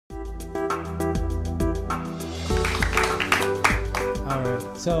All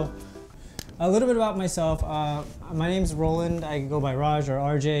right. So a little bit about myself. My name's Roland. I go by Raj or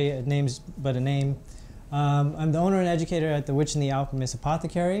RJ. A name's but a name. I'm the owner and educator at the Witch and the Alchemist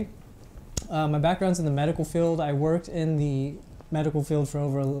Apothecary. My background's in the medical field. I worked in the medical field for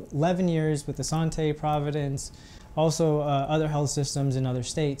over 11 years with the Sante, Providence, also other health systems in other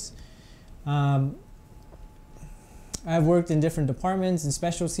states. I've worked in different departments and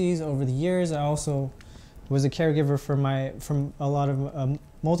specialties over the years. I also was a caregiver for a lot of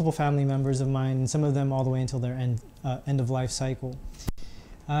multiple family members of mine, and some of them all the way until their end of life cycle.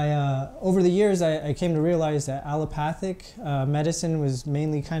 Over the years, I came to realize that allopathic medicine was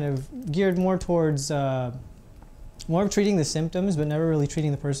mainly kind of geared more towards more of treating the symptoms, but never really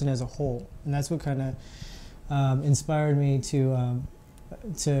treating the person as a whole. And that's what kind of inspired me to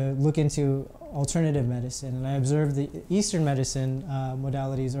look into alternative medicine. And I observed the Eastern medicine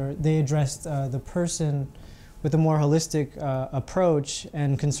modalities, or they addressed the person with a more holistic approach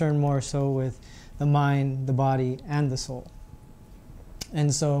and concerned more so with the mind, the body, and the soul.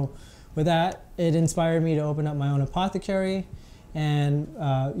 And so with that, it inspired me to open up my own apothecary and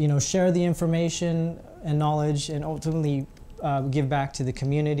share the information and knowledge, and ultimately give back to the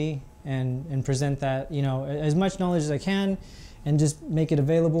community and present that, as much knowledge as I can, and just make it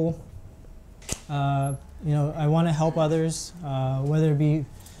available. I want to help others, whether it be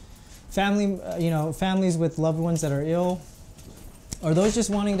families with loved ones that are ill, or those just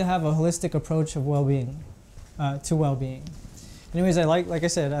wanting to have a holistic approach of well-being, to well-being. Anyways, like I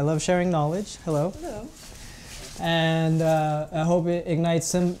said, I love sharing knowledge. Hello. Hello. And I hope it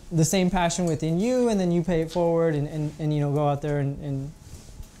ignites the same passion within you, and then you pay it forward and go out there and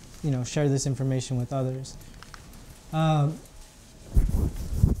share this information with others.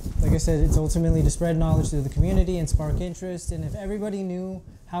 Like I said, it's ultimately to spread knowledge to the community and spark interest. And if everybody knew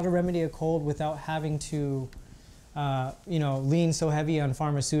how to remedy a cold without having to, lean so heavy on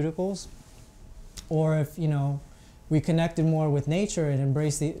pharmaceuticals, or if, we connected more with nature and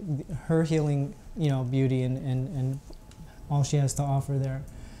embraced her healing, beauty and all she has to offer there,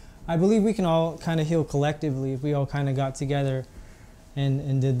 I believe we can all kind of heal collectively if we all kind of got together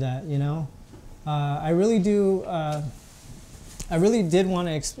and did that, I really did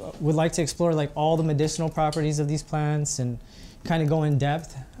would like to explore like all the medicinal properties of these plants and kind of go in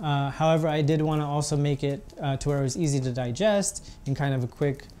depth. However, I did want to also make it to where it was easy to digest and kind of a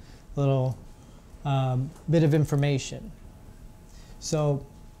quick little bit of information. So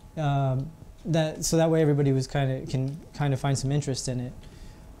that way everybody can kind of find some interest in it.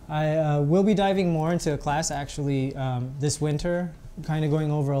 I will be diving more into a class actually this winter, kind of going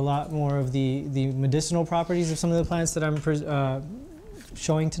over a lot more of the medicinal properties of some of the plants that I'm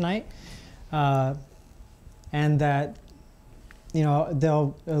showing tonight, and that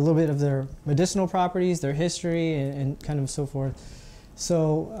they'll a little bit of their medicinal properties, their history, and kind of so forth.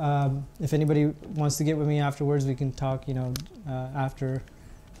 So if anybody wants to get with me afterwards, we can talk after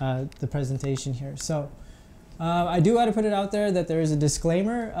the presentation here. So I do want to put it out there that there is a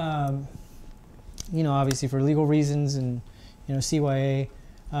disclaimer, obviously for legal reasons and CYA.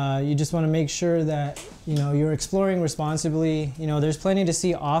 You just want to make sure that you're exploring responsibly. There's plenty to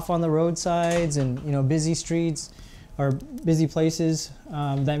see off on the roadsides and busy streets or busy places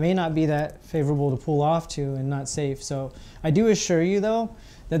that may not be that favorable to pull off to and not safe. So I do assure you though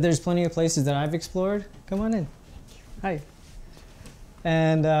that there's plenty of places that I've explored. Come on in. Hi.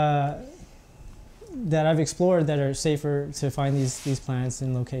 And that I've explored that are safer to find these plants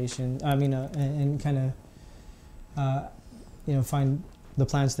in location. I mean, and kind of find the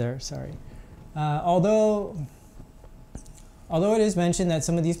plants there. Sorry. Although it is mentioned that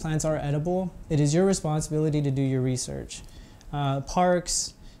some of these plants are edible, it is your responsibility to do your research.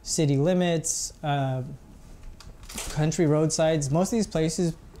 Parks, city limits, country roadsides, most of these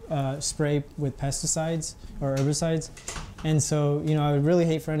places spray with pesticides or herbicides. And so, I would really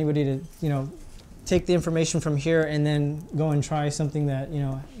hate for anybody to, take the information from here and then go and try something that,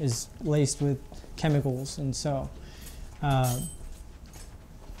 is laced with chemicals. And so,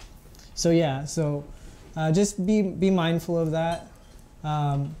 just be mindful of that.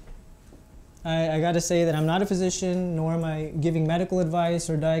 I got to say that I'm not a physician, nor am I giving medical advice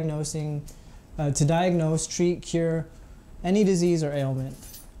or diagnosing to diagnose, treat, cure any disease or ailment.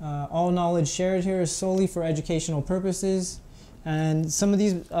 All knowledge shared here is solely for educational purposes. And some of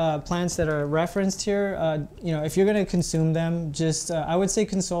these plants that are referenced here, if you're going to consume them, just I would say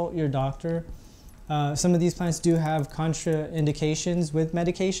consult your doctor. Some of these plants do have contraindications with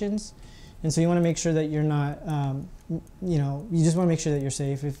medications. And so you want to make sure that you're not, you just want to make sure that you're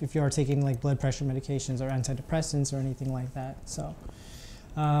safe if you are taking like blood pressure medications or antidepressants or anything like that. So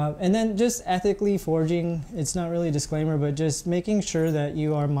And then just ethically foraging. It's not really a disclaimer, but just making sure that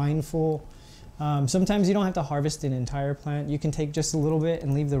you are mindful. Sometimes you don't have to harvest an entire plant. You can take just a little bit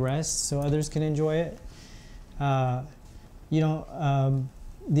and leave the rest so others can enjoy it.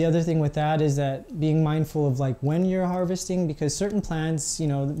 The other thing with that is that being mindful of like when you're harvesting, because certain plants,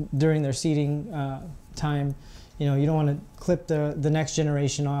 during their seeding time, you don't want to clip the next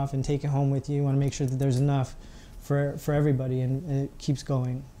generation off and take it home with you. You want to make sure that there's enough for everybody, and it keeps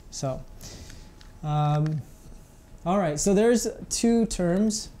going. So, all right. So there's two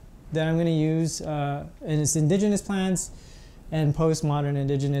terms that I'm going to use, and it's indigenous plants and postmodern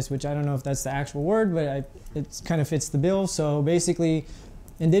indigenous, which I don't know if that's the actual word, but it kind of fits the bill. So basically,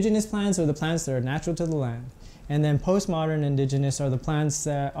 indigenous plants are the plants that are natural to the land. And then postmodern indigenous are the plants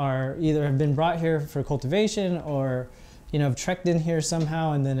that are either have been brought here for cultivation or have trekked in here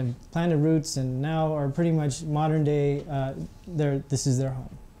somehow and then have planted roots and now are pretty much modern day, this is their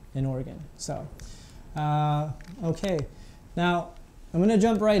home in Oregon. So, okay. Now, I'm going to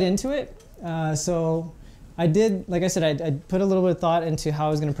jump right into it. So I did, like I said, I put a little bit of thought into how I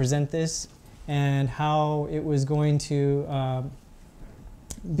was going to present this and how it was going to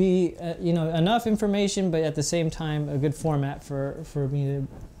be enough information, but at the same time a good format for me to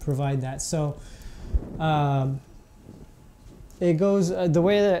provide that. So it goes the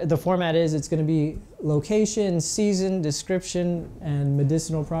way that the format is. It's going to be location, season, description, and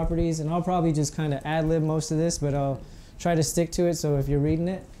medicinal properties. And I'll probably just kind of ad-lib most of this, but I'll try to stick to it. So if you're reading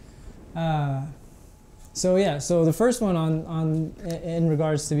it, so the first one in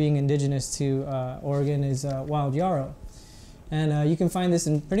regards to being indigenous to Oregon is wild yarrow. And you can find this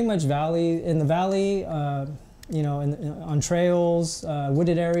in pretty much in the valley, on trails,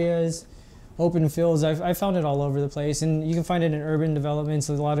 wooded areas, open fields. I found it all over the place, and you can find it in urban developments.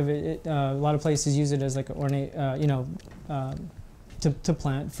 So a lot of places use it as like an ornate, to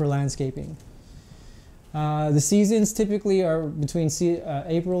plant for landscaping. The seasons typically are between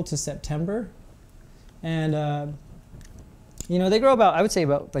April to September, and they grow about, I would say,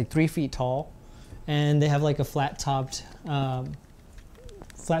 about like 3 feet tall. And they have like a flat-topped, like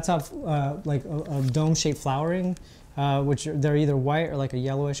a dome-shaped flowering, which they're either white or like a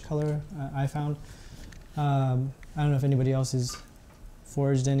yellowish color. I found. I don't know if anybody else has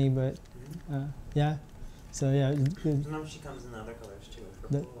foraged any, but yeah. So yeah. Sometimes she comes in other colors too,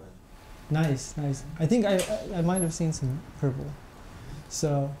 purple. Nice. I think I might have seen some purple.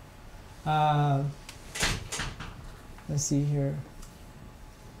 So let's see here.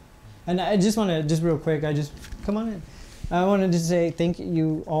 And I just want to, real quick, come on in. I wanted to say thank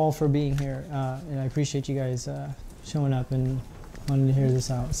you all for being here. And I appreciate you guys showing up and wanting to hear this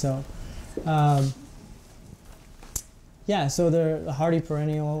out. So, so they're a hardy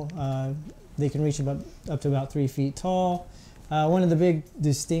perennial. They can reach up to about 3 feet tall. One of the big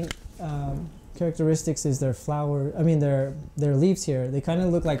distinct characteristics is their their leaves here. They kind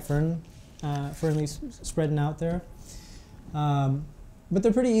of look like fern leaves spreading out there. But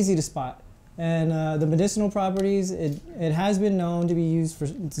they're pretty easy to spot. And the medicinal properties, it has been known to be used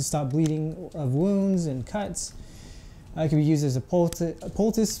to stop bleeding of wounds and cuts. It can be used as a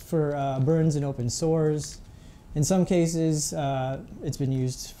poultice for burns and open sores. In some cases, it's been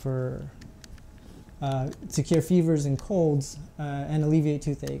used to cure fevers and colds and alleviate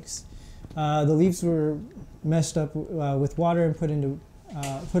toothaches. The leaves were meshed up with water and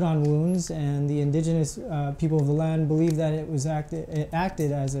put on wounds, and the indigenous people of the land believed that it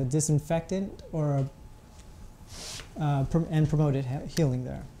acted as a disinfectant and promoted healing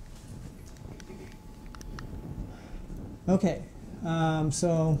there. Okay,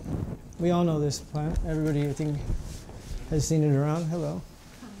 so we all know this plant. Everybody, I think, has seen it around. Hello.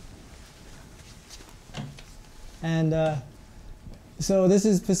 And so this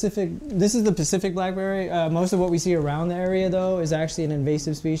is the Pacific blackberry. Most of what we see around the area, though, is actually an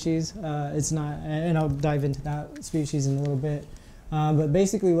invasive species. It's not, and I'll dive into that species in a little bit. But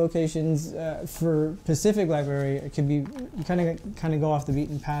basically, locations for Pacific blackberry, it could be kind of go off the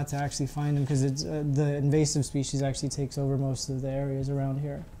beaten path to actually find them, because it's the invasive species actually takes over most of the areas around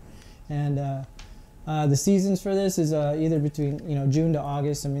here. And the seasons for this is either between June to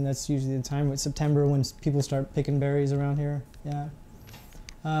August. I mean, that's usually the time with September when people start picking berries around here. Yeah.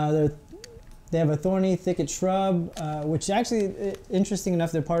 They have a thorny thicket shrub, which actually, interesting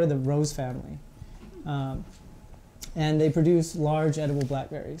enough, they're part of the rose family. And they produce large edible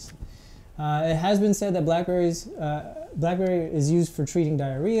blackberries. It has been said that blackberry is used for treating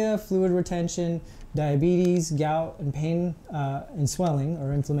diarrhea, fluid retention, diabetes, gout, and pain and swelling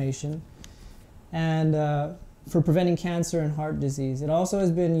or inflammation, and for preventing cancer and heart disease. It also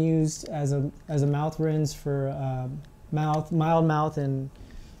has been used as a mouth rinse for mild mouth and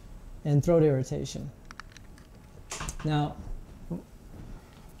and throat irritation. Now,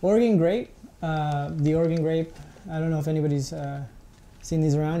 Oregon grape, the Oregon grape, I don't know if anybody's seen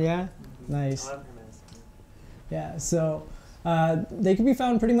these around, yeah? Nice. Yeah, so they can be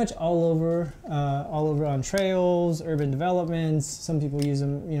found pretty much all over on trails, urban developments. Some people use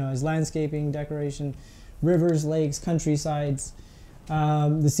them, as landscaping, decoration, rivers, lakes, countrysides.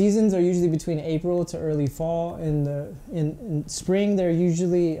 The seasons are usually between April to early fall. In spring, they're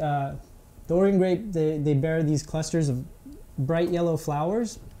usually the Oregon grape. They bear these clusters of bright yellow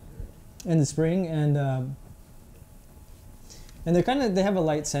flowers in the spring, and they have a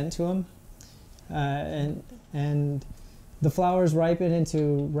light scent to them, and the flowers ripen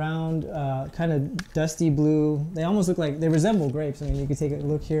into round, kind of dusty blue. They almost look like, they resemble grapes. I mean, you could take a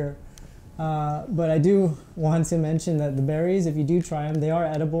look here. But I do want to mention that the berries, if you do try them, they are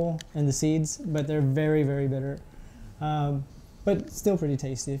edible, and the seeds, but they're very, very bitter. But still pretty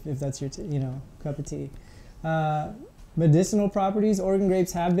tasty if that's your cup of tea. Medicinal properties. Oregon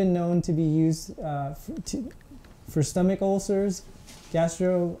grapes have been known to be used for stomach ulcers,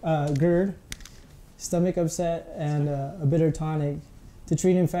 GERD, stomach upset, and a bitter tonic to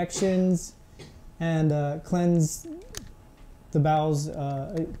treat infections and cleanse the bowels,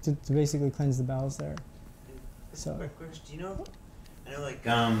 to basically cleanse the bowels there. So. Quick question, do you know, I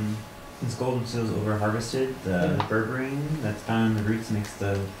know since golden seal is over harvested, the berberine that's found in the roots makes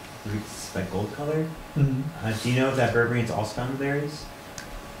the roots like gold color. Mm-hmm. Do you know if that berberine is also found in the berries?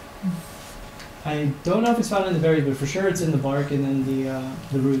 I don't know if it's found in the berries, but for sure it's in the bark and then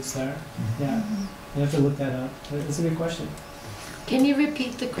the roots there. Mm-hmm. Yeah, you have to look that up. That's a good question. Can you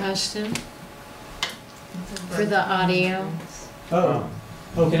repeat the question for the audio? Oh,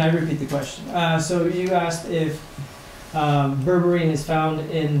 can I repeat the question? So you asked if berberine is found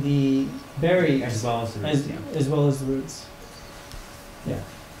in the berries as well as the roots. As well as the roots. Yeah.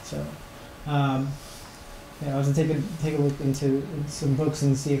 So, I'll have to take a look into some books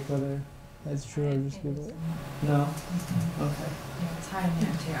and see if whether that's true or just Google it. No. Okay. Yeah, it's high in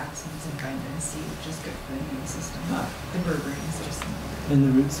antioxidants and vitamin C, which is good for the immune system. The berberine is just in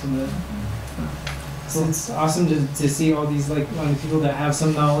the roots and the. So it's awesome to see all these people that have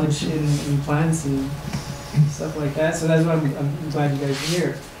some knowledge in plants and stuff like that. So that's why I'm glad you guys are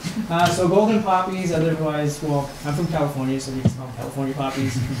here. So golden poppies, otherwise, well, I'm from California, so we just call them California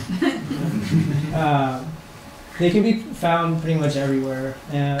poppies. They can be found pretty much everywhere,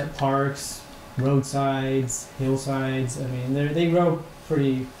 parks, roadsides, hillsides. I mean, they grow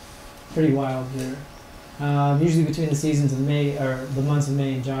pretty wild here. Usually between the seasons of May, or the months of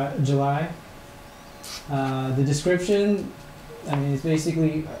May and July. The description, I mean, it's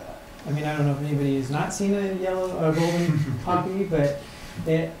basically, I don't know if anybody has not seen a golden poppy, but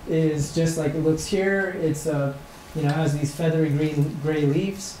it is just like it looks here. It's has these feathery gray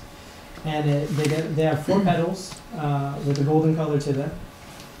leaves, and they have 4 petals with a golden color to them.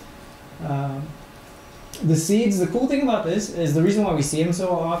 The seeds, the cool thing about this is the reason why we see them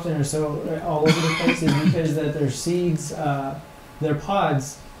so often or so all over the place is because that their seeds, their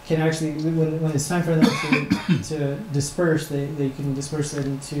pods, can actually, when it's time for them to disperse, they can disperse it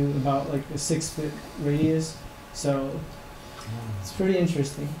into about like a 6-foot radius. So it's pretty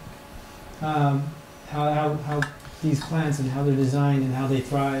interesting how these plants and how they're designed and how they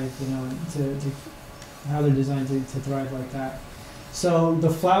thrive, how they're designed to thrive like that. So the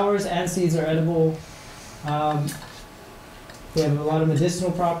flowers and seeds are edible. They have a lot of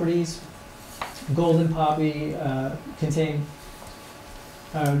medicinal properties. Golden poppy contain.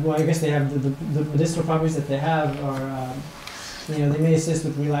 Well, I guess they have the medicinal properties that they have are, they may assist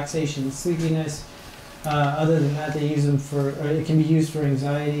with relaxation and sleepiness. Other than that, they use them it can be used for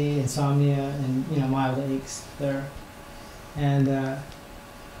anxiety, insomnia, and mild aches there. And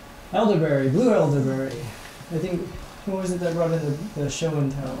elderberry, blue elderberry. I think, who was it that brought in the show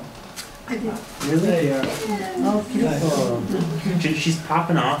and tell? I did. Really? There you are. Oh, beautiful. She's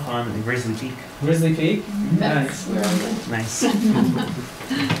popping off on Grizzly Peak. Grizzly Peak? That's Nice.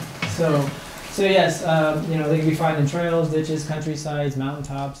 So yes, they can be found in trails, ditches, countrysides,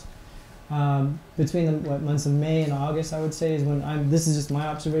 mountaintops. Between the months of May and August, I would say, is when this is just my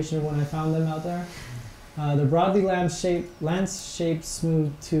observation of when I found them out there. They're broadly lance-shaped,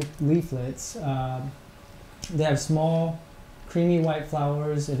 smooth-toothed leaflets. They have small, creamy white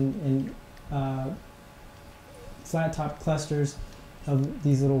flowers and flat-topped clusters of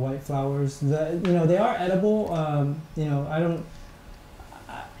these little white flowers. They are edible.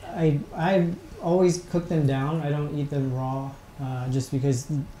 I always cook them down. I don't eat them raw, just because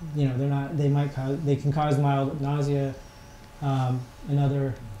they're not. They can cause mild nausea and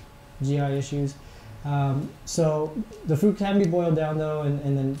other GI issues. So the fruit can be boiled down though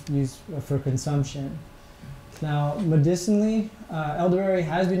and then used for consumption. Now, medicinally, elderberry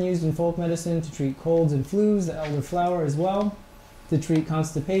has been used in folk medicine to treat colds and flus, the elderflower as well, to treat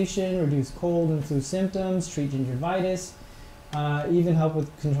constipation, reduce cold and flu symptoms, treat gingivitis, even help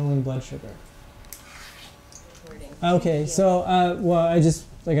with controlling blood sugar. Okay, so, well,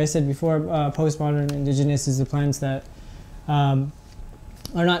 like I said before, postmodern indigenous is the plants that are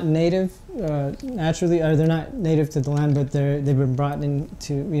not native naturally, or they're not native to the land, but they've been brought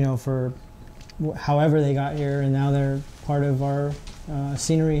into, for however they got here, and now they're part of our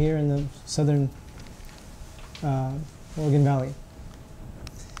scenery here in the southern Oregon Valley.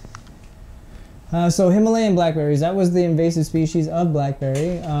 So Himalayan blackberries, that was the invasive species of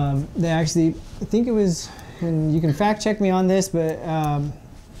blackberry. They actually, I think it was, and you can fact check me on this, but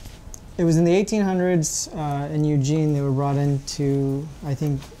it was in the 1800s in Eugene. They were brought in to, I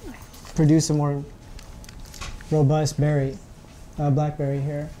think, produce a more robust berry, blackberry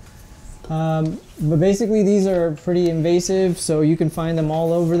here. But basically these are pretty invasive, so you can find them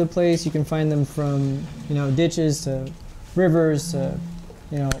all over the place. You can find them from, ditches to rivers to,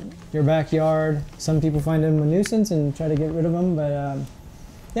 your backyard. Some people find them a nuisance and try to get rid of them, but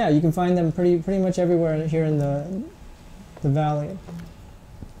yeah, you can find them pretty much everywhere here in the valley.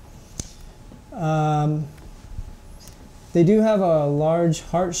 They do have a large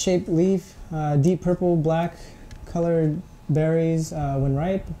heart-shaped leaf, deep purple, black colored berries when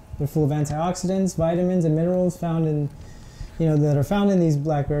ripe. They're full of antioxidants, vitamins, and minerals found in, that are found in these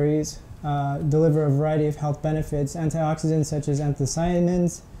blackberries. Deliver a variety of health benefits. Antioxidants such as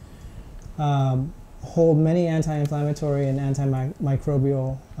anthocyanins hold many anti-inflammatory and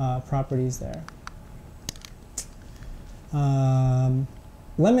antimicrobial properties there.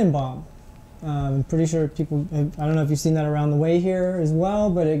 Lemon balm. I'm pretty sure people, I don't know if you've seen that around the way here as well,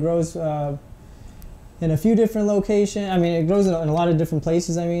 but it grows in a few different locations. I mean, it grows in a lot of different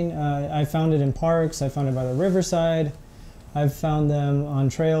places. I mean, I found it in parks. I found it by the riverside. I've found them on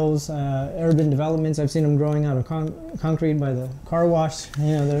trails, urban developments. I've seen them growing out of concrete by the car wash.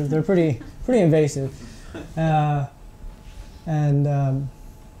 They're pretty invasive. They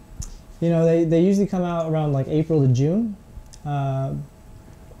usually come out around like April to June.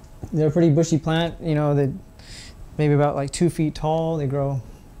 They're a pretty bushy plant. They maybe about like 2 feet tall. They grow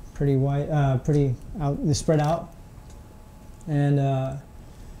pretty wide, they spread out, and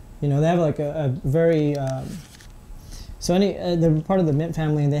they have like a very they're part of the mint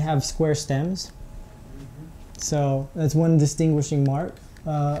family, and they have square stems. So that's one distinguishing mark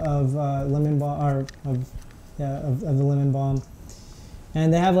of lemon balm, or of the lemon balm.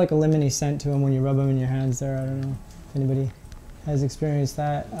 And they have like a lemony scent to them when you rub them in your hands. There, I don't know if anybody has experienced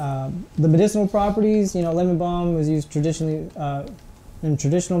that. The medicinal properties, lemon balm was used traditionally in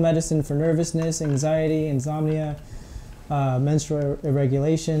traditional medicine for nervousness, anxiety, insomnia, menstrual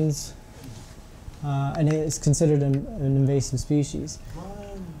irregulations, and it is considered an invasive species.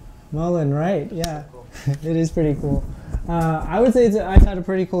 Mullen, right? Yeah, it is pretty cool. I would say that I've had a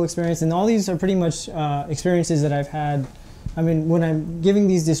pretty cool experience, and all these are pretty much experiences that I've had. I mean, when I'm giving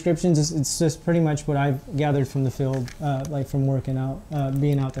these descriptions, it's just pretty much what I've gathered from the field, like from working out,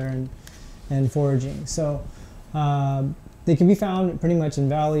 being out there and foraging. So they can be found pretty much in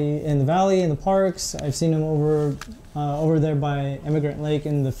the valley, in the parks. I've seen them over there by Emigrant Lake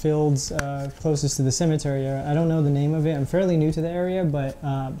in the fields closest to the cemetery. I don't know the name of it. I'm fairly new to the area, but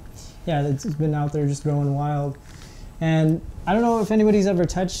yeah, it's been out there just growing wild. And I don't know if anybody's ever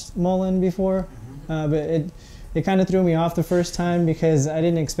touched mullein before, but it kind of threw me off the first time because I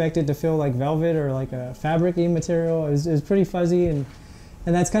didn't expect it to feel like velvet or like a fabric-y material. It was pretty fuzzy, and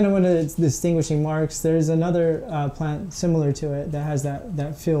that's kind of one of its distinguishing marks. There's another plant similar to it that has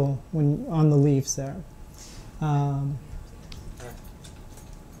that feel when on the leaves there.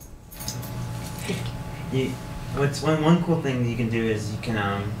 One cool thing that you can do is you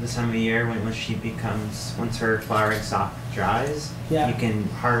can this time of year once her flowering stalk dries, yeah, you can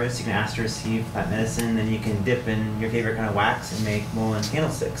harvest. You can ask to receive that medicine, then you can dip in your favorite kind of wax and make mullein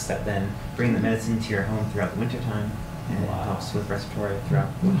candlesticks that then bring the medicine to your home throughout the wintertime, and wow, it helps with respiratory throughout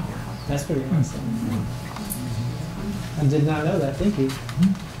the winter. That's pretty awesome. I did not know that. Thank you.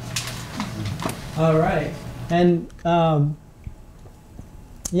 All right, and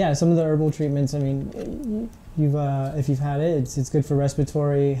yeah, some of the herbal treatments. I mean, if you've had it, it's good for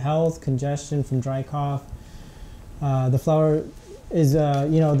respiratory health, congestion from dry cough. The flower is,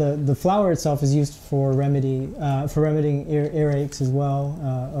 the flower itself is used for remedying earaches as well,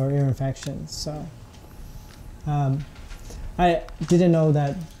 or ear infections. So I didn't know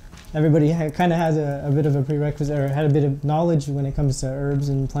that everybody kind of has a bit of a prerequisite or had a bit of knowledge when it comes to herbs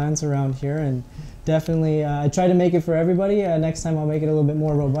and plants around here, and definitely I try to make it for everybody. Next time I'll make it a little bit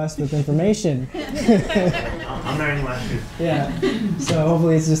more robust with information. I'm learning last year. Yeah, so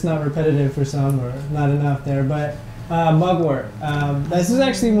hopefully it's just not repetitive for some or not enough there. But mugwort, this is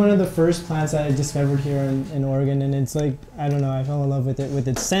actually one of the first plants I discovered here in Oregon, and it's like, I don't know, I fell in love with it, with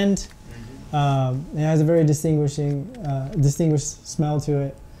its scent. It has a very distinguished smell to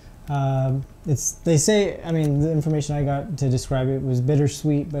it. They say, I mean, the information I got to describe it was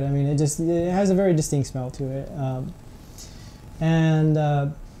bittersweet, but I mean, it has a very distinct smell to it.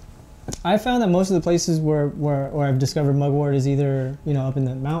 I found that most of the places where I've discovered mugwort is either, you know, up in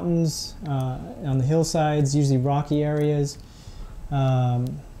the mountains, on the hillsides, usually rocky areas,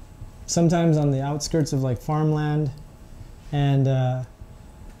 sometimes on the outskirts of like farmland, and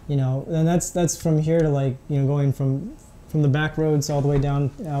you know, and that's from here to, like, you know, going from the back roads all the way down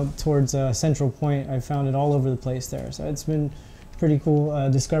out towards Central Point. I found it all over the place there, so it's been pretty cool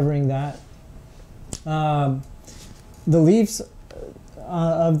discovering that. The leaves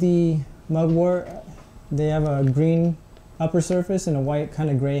of the mugwort, they have a green upper surface and a white kind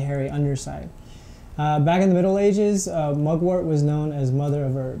of gray hairy underside. Back in the Middle Ages, mugwort was known as mother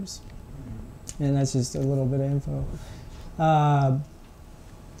of herbs, and that's just a little bit of info.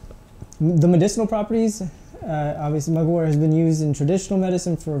 The medicinal properties, obviously mugwort has been used in traditional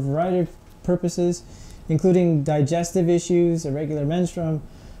medicine for a variety of purposes, including digestive issues, irregular menstruum,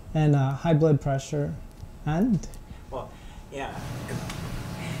 and high blood pressure. And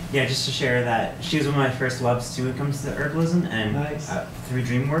Yeah, just to share that she was one of my first loves too when it comes to herbalism, and nice. Through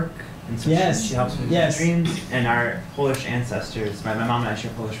dream work and so she helps with dreams. And our Polish ancestors, my mom and I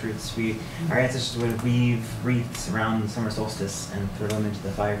share Polish roots. Our ancestors would weave wreaths around the summer solstice and throw them into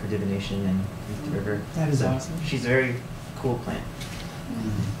the fire for divination and reach the river. That is awesome. She's a very cool plant.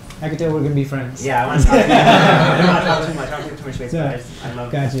 I could tell we're gonna be friends. Yeah, I want to talk. I don't want to talk too much. I don't give too much space, but I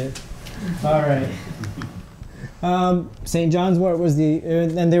love Gotcha. That. All right. St. John's wort was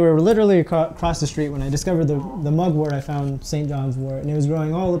and they were literally across the street. When I discovered the mugwort, I found St. John's wort, and it was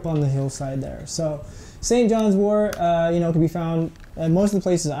growing all up on the hillside there. So St. John's wort, you know, can be found, most of the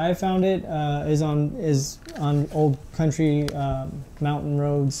places I found it is on old country mountain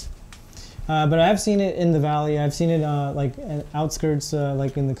roads. But I have seen it in the valley. I've seen it like outskirts,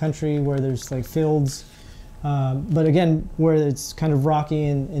 like in the country where there's like fields. But again, where it's kind of rocky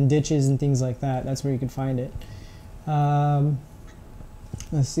and ditches and things like that, that's where you could find it.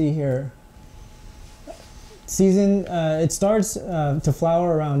 Let's see here. Season, it starts to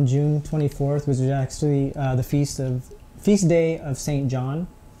flower around June 24th, which is actually the feast day of St. John.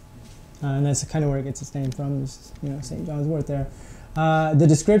 And that's kind of where it gets its name from, is, you know, St. John's wort there. The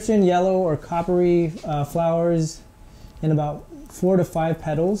description, yellow or coppery flowers in about 4 to 5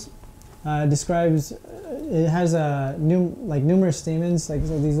 petals. Describes, it has numerous stamens, like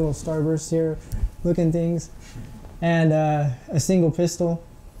so these little starbursts here looking things, and a single pistil.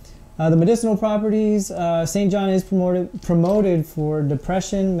 The medicinal properties, St. John is promoted for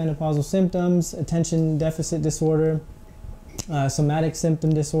depression, menopausal symptoms, attention deficit disorder, somatic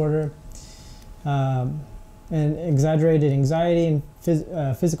symptom disorder, and exaggerated anxiety and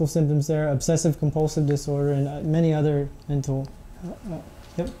physical symptoms there, obsessive compulsive disorder, and many other mental.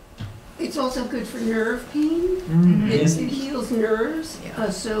 Yep. It's also good for nerve pain. Mm-hmm. It heals nerves,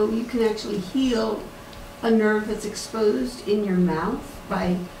 so you can actually heal a nerve that's exposed in your mouth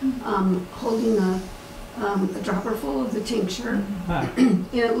by holding a dropper full of the tincture in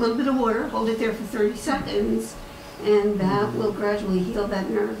a little bit of water. Hold it there for 30 seconds, and that will gradually heal that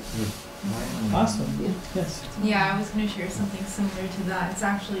nerve. Awesome. Yeah. Yes. Yeah, I was going to share something similar to that. It's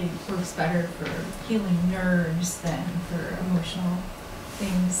actually works better for healing nerves than for emotional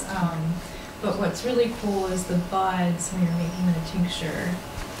things. But what's really cool is the buds when you're making the tincture.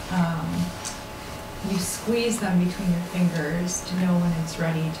 You squeeze them between your fingers to know when it's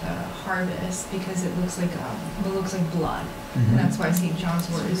ready to harvest, because it looks like blood, and that's why St. John's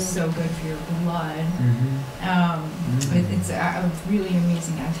wort is so good for your blood. It's a really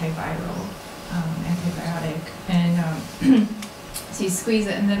amazing antibiotic, and so you squeeze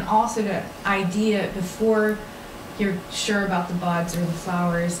it, and then also to ID it before you're sure about the buds or the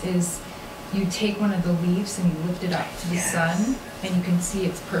flowers is you take one of the leaves and you lift it up to the sun, and you can see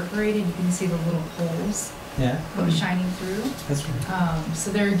it's perforated. You can see the little holes shining through. That's right.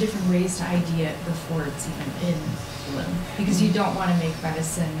 So there are different ways to ID it before it's even in bloom, because you don't want to make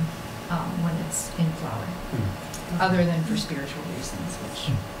medicine when it's in flower, other than for spiritual reasons. Which.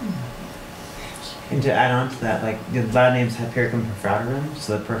 And to add on to that, like the Latin names Hypericum perfratum,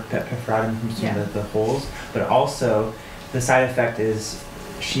 so the perfratum comes from the holes, but also the side effect is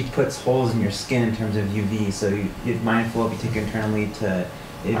she puts holes in your skin in terms of UV. So you're mindful if you take it internally to,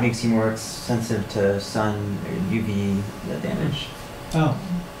 it makes you more sensitive to sun or UV damage. Oh,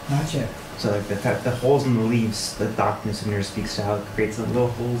 gotcha. So like the holes in the leaves, the darkness in yours speaks to how it creates little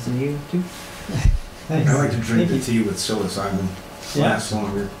holes in you too. Thanks. I like to drink the tea with psilocybin. Yeah. Lasts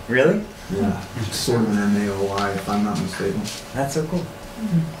longer. Really? Yeah. It's sort of an MAOI if I'm not mistaken. That's so cool.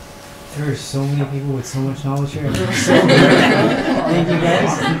 There are so many people with so much knowledge here. So thank you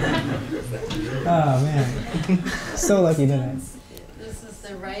guys. Oh man, so lucky tonight. This is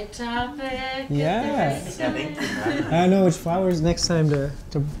the right topic. Yeah. At the right time. I know which flowers next time to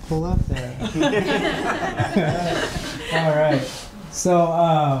pull up there. All right. So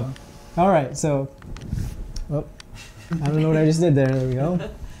oh, I don't know what I just did there. There we go.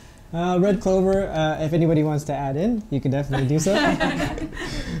 Red clover, if anybody wants to add in, you can definitely do so.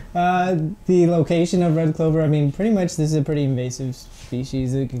 The location of red clover, I mean, pretty much this is a pretty invasive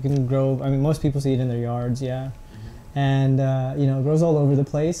species. It can grow, I mean, most people see it in their yards, yeah. And, you know, it grows all over the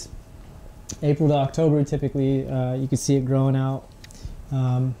place. April to October, typically, you can see it growing out, you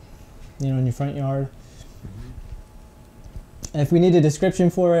know, in your front yard. If we need a description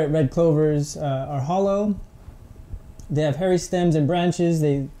for it, red clovers are hollow. They have hairy stems and branches.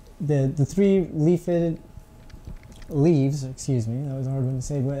 The three leaves, excuse me, that was a hard one to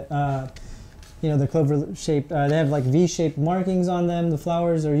say, but you know, the clover shaped, they have like V-shaped markings on them. The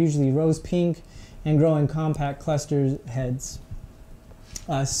flowers are usually rose pink and grow in compact cluster heads.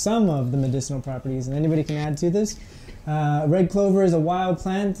 Some of the medicinal properties, and anybody can add to this. Red clover is a wild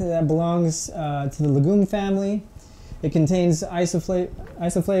plant that belongs to the legume family. It contains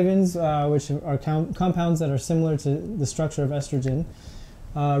isoflavins, which are compounds that are similar to the structure of estrogen.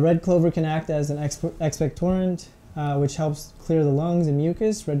 Red clover can act as an expectorant, which helps clear the lungs and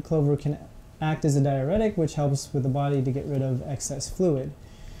mucus. Red clover can act as a diuretic, which helps with the body to get rid of excess fluid.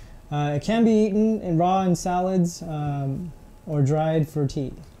 It can be eaten in raw in salads or dried for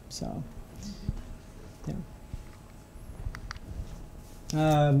tea. So,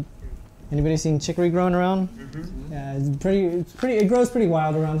 yeah. Anybody seen chicory growing around? Mm-hmm. Yeah, it's pretty. It grows pretty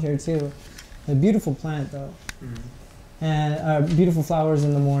wild around here too. A beautiful plant though. Mm-hmm. And beautiful flowers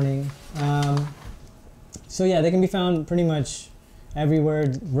in the morning. So yeah, they can be found pretty much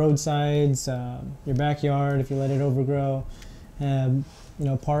everywhere, roadsides, your backyard if you let it overgrow, you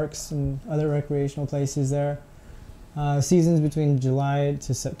know, parks and other recreational places there. Seasons between July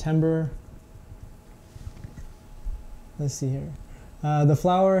to September. Let's see here. The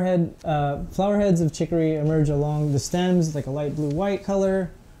flower heads of chicory emerge along the stems like a light blue-white color.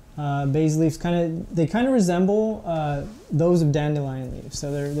 Base leaves kind of resemble those of dandelion leaves,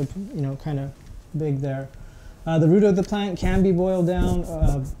 so they're you know, kind of big there. The root of the plant can be boiled down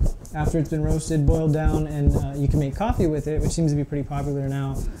after it's been roasted, boiled down, and you can make coffee with it, which seems to be pretty popular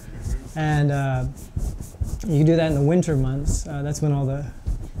now. And you can do that in the winter months. That's when all the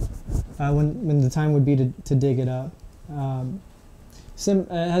when the time would be to dig it up. It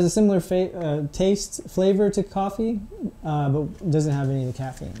has a similar taste, flavor to coffee, but doesn't have any of the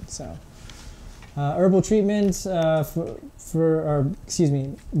caffeine. So, herbal treatments the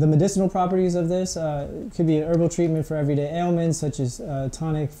medicinal properties of this could be an herbal treatment for everyday ailments, such as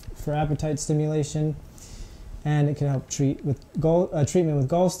tonic for appetite stimulation, and it can help treatment with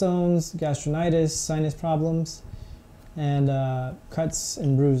gallstones, gastronitis, sinus problems, and cuts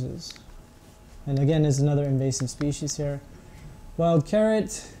and bruises. And again, there's another invasive species here. Wild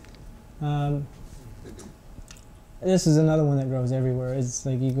carrot, this is another one that grows everywhere. It's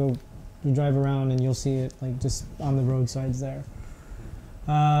like you drive around and you'll see it like just on the roadsides there.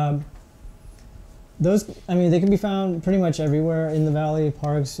 Those, I mean, they can be found pretty much everywhere in the valley,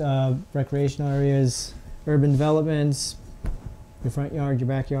 parks, recreational areas, urban developments, your front yard, your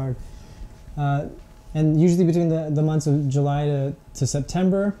backyard. And usually between the months of July to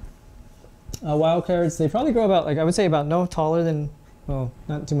September. Wild carrots, they probably grow about, like, I would say about no taller than, well,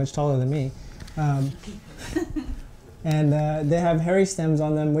 not too much taller than me. And they have hairy stems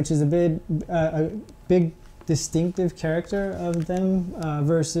on them, which is a big distinctive character of them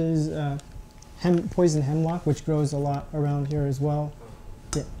versus poison hemlock, which grows a lot around here as well.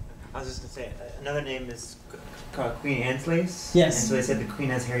 Yeah. I was just going to say, another name is called Queen Anne's lace. Yes. And so they said the queen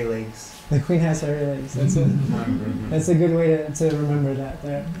has hairy legs. The queen has hairy legs. That's a good way to remember that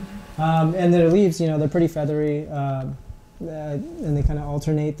there. And their leaves, you know, they're pretty feathery, and they kind of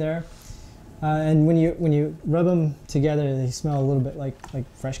alternate there. And when you rub them together, they smell a little bit like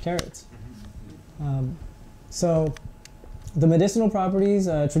fresh carrots. So the medicinal properties,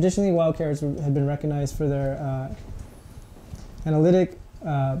 traditionally wild carrots have been recognized for their analytic,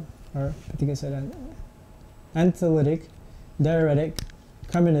 or I think I said antilytic, diuretic,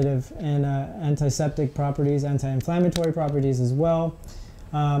 carminative and antiseptic properties, anti-inflammatory properties as well.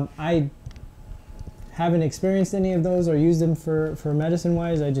 I haven't experienced any of those or used them for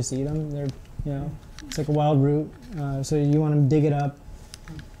medicine-wise. I just eat them. They're, you know, it's like a wild root, so you want to dig it up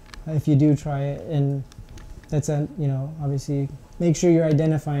if you do try it, and that's you know, obviously make sure you're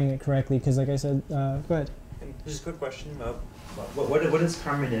identifying it correctly, because like I said, go ahead. Just a quick question about what does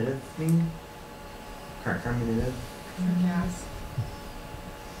carminative mean? Carminative? Yes.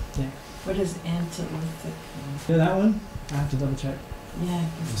 Yeah. What is antilytic? Yeah, that one. I have to double check. Yeah.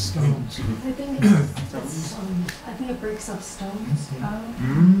 Stones. I think it's, I think it breaks up stones.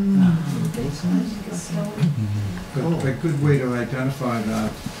 But a good way to identify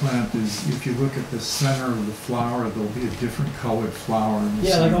that plant is if you look at the center of the flower, there'll be a different colored flower in the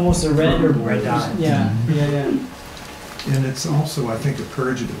Yeah, center. like almost a red or red dot. Yeah, yeah. And it's also, I think, a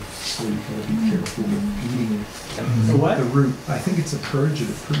purgative, so you gotta be careful with eating it. The what? The root. I think it's a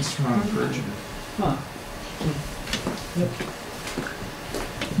purgative, pretty strong purgative. Huh. Yep.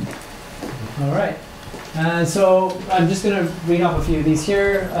 All right. So I'm just going to read off a few of these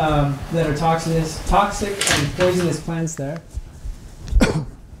here that are toxic and poisonous plants there.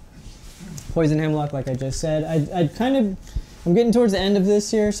 Poison hemlock, like I just said. I'm getting towards the end of this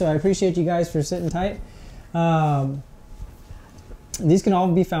here, so I appreciate you guys for sitting tight. These can all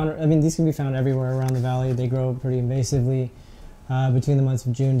be found, these can be found everywhere around the valley. They grow pretty invasively between the months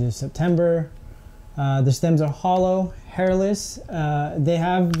of June to September. The stems are hollow, hairless. They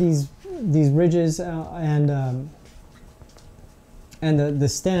have these ridges and the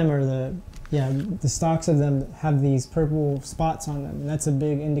stem or the stalks of them have these purple spots on them. And that's a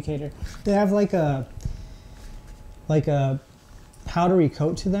big indicator. They have like a powdery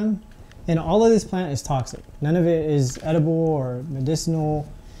coat to them. And all of this plant is toxic. None of it is edible or medicinal.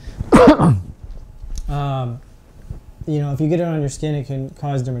 You know, if you get it on your skin, it can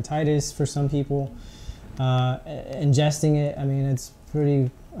cause dermatitis for some people. Ingesting it, I mean, it's pretty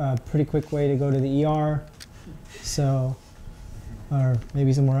quick way to go to the ER. So, or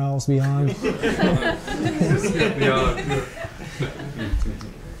maybe somewhere else beyond.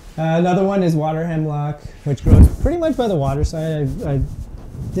 Another one is water hemlock, which grows pretty much by the water side. I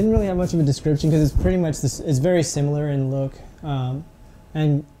didn't really have much of a description because it's pretty much this. It's very similar in look,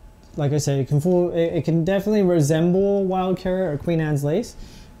 and like I said, it can definitely resemble wild carrot or Queen Anne's lace,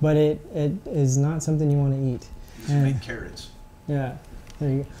 but it is not something you want to eat. These are made carrots. Yeah, there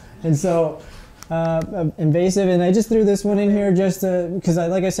you go. And so invasive, and I just threw this one in here just because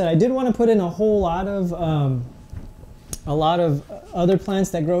like I said, I did want to put in a whole lot of other plants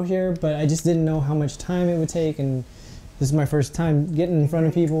that grow here, but I just didn't know how much time it would take, and this is my first time getting in front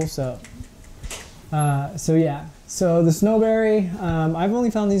of people, so yeah. So the snowberry, I've only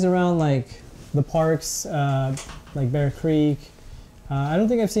found these around like the parks, like Bear Creek. I don't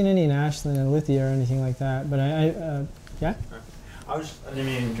think I've seen any in Ashland and Lithia or anything like that, but yeah? I was just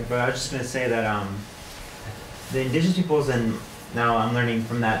going to say that the indigenous peoples, and now I'm learning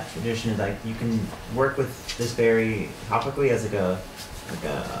from that tradition, is like you can work with this berry topically as like a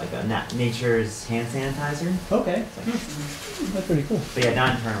nature's hand sanitizer. Okay. That's pretty cool. But yeah,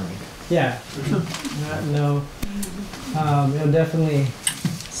 not internally. Yeah. No. It'll definitely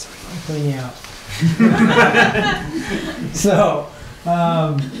clean you out. So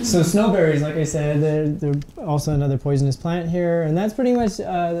snowberries, like I said, they're also another poisonous plant here, and that's pretty much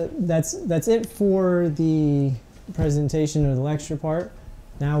that's it for the presentation or the lecture part.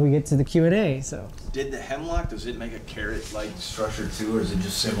 Now we get to the Q&A. So, Did the hemlock, does it make a carrot-like structure too, or is it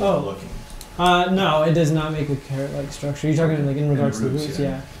just similar looking? No, it does not make a carrot-like structure. You're talking like in regards to the roots,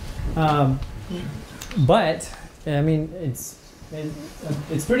 yeah. But I mean, it's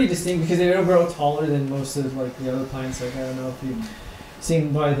pretty distinct because it'll grow taller than most of like the other plants. Like I don't know if you've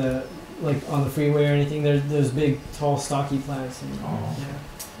seen by the like on the freeway or anything. There's those big, tall, stocky plants. And,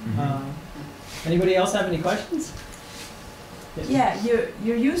 yeah. Anybody else have any questions? Yeah,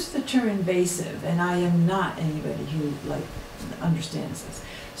 you used the term invasive, and I am not anybody who like understands this.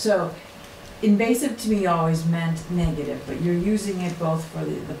 So, invasive to me always meant negative, but you're using it both for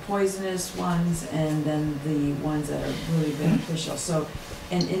the poisonous ones and then the ones that are really beneficial. So,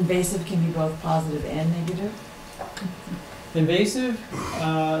 and invasive can be both positive and negative. Invasive,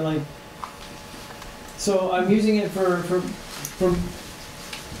 so I'm using it for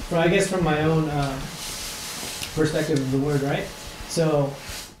I guess from my own perspective of the word, right? So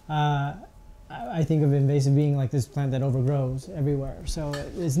I think of invasive being like this plant that overgrows everywhere. So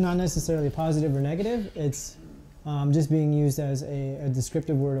it's not necessarily positive or negative. It's just being used as a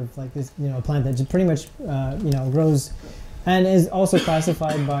descriptive word of like this, a plant that just pretty much grows and is also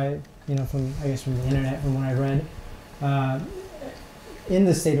classified by from the internet, from what I've read, in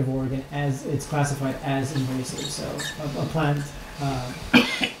the state of Oregon as it's classified as invasive. So a plant,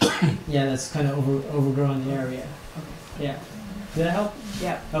 yeah, that's kind of overgrown the area. Yeah. Did that help?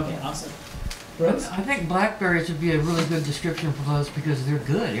 Yeah. Okay, awesome. Rose? I think blackberries would be a really good description for those because they're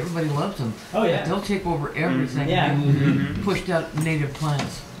good. Everybody loves them. Oh yeah. They'll take over everything. Yeah. And pushed out native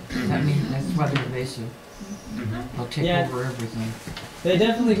plants. That means that's why they're invasive. They'll take over everything. They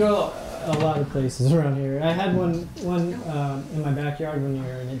definitely grow a lot of places around here. I had one in my backyard one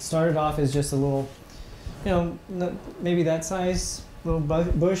year, and it started off as just a little, maybe that size little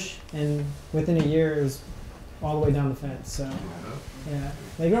bush, and within a year it was all the way down the fence. So yeah,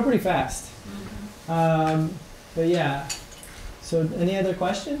 they grow pretty fast. But yeah. So any other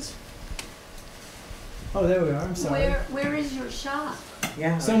questions? Oh, there we are. I'm sorry. Where is your shop?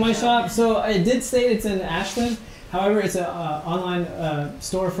 Yeah. So my shop. So I did state it's in Ashland. However, it's an online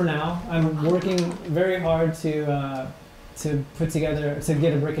store for now. I'm working very hard to put together to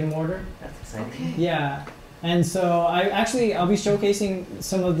get a brick and mortar. That's exciting. Okay. Yeah, and so I'll be showcasing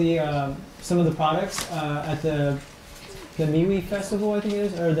some of the products at the MiWi festival, I think it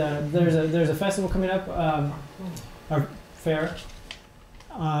is, or there's a festival coming up, or fair,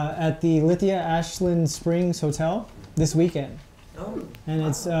 at the Lithia Ashland Springs Hotel this weekend. Oh. And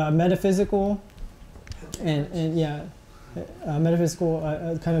it's metaphysical. And yeah, metaphysical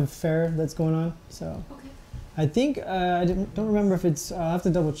kind of fair that's going on. So Okay. I think I don't remember if it's. I'll have to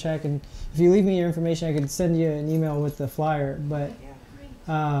double check. And if you leave me your information, I could send you an email with the flyer. But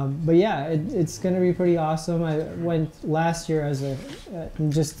yeah, it's going to be pretty awesome. I went last year as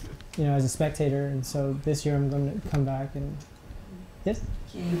as a spectator, and so this year I'm going to come back and yes.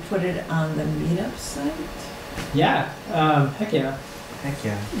 Can you put it on the meetup site? Yeah. Heck yeah. Heck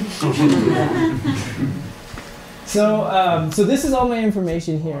yeah. So this is all my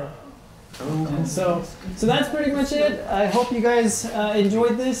information here. And so that's pretty much it. I hope you guys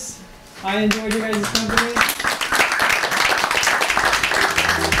enjoyed this. I enjoyed your guys' company.